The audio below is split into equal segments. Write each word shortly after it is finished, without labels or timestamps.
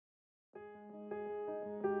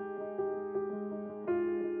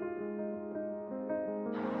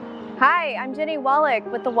Hi, I'm Jenny Wolek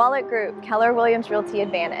with the Wolek Group, Keller Realty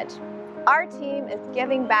Advantage. Our team is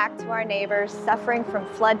giving back to our neighbors suffering from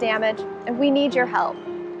flood damage, and we need your help.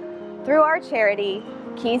 Through our charity,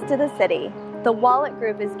 Keys to the City, the Wolek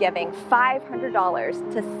Group is giving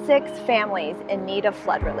 $500 to 6 families in need of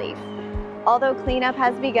flood relief. Although cleanup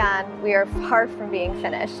has begun, we are far from being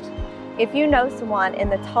finished. If you know someone in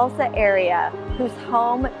the Tulsa area whose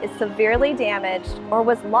home is severely damaged or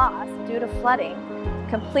was lost due to flooding,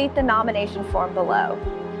 complete the nomination form below.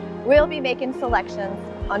 We'll be making selections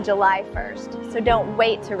on July 1st, so don't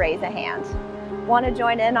wait to raise a hand. Want to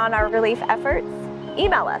join in on our relief efforts?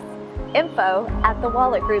 Email us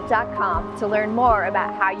info@thewolekgroup.com to learn more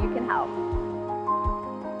about how you can help.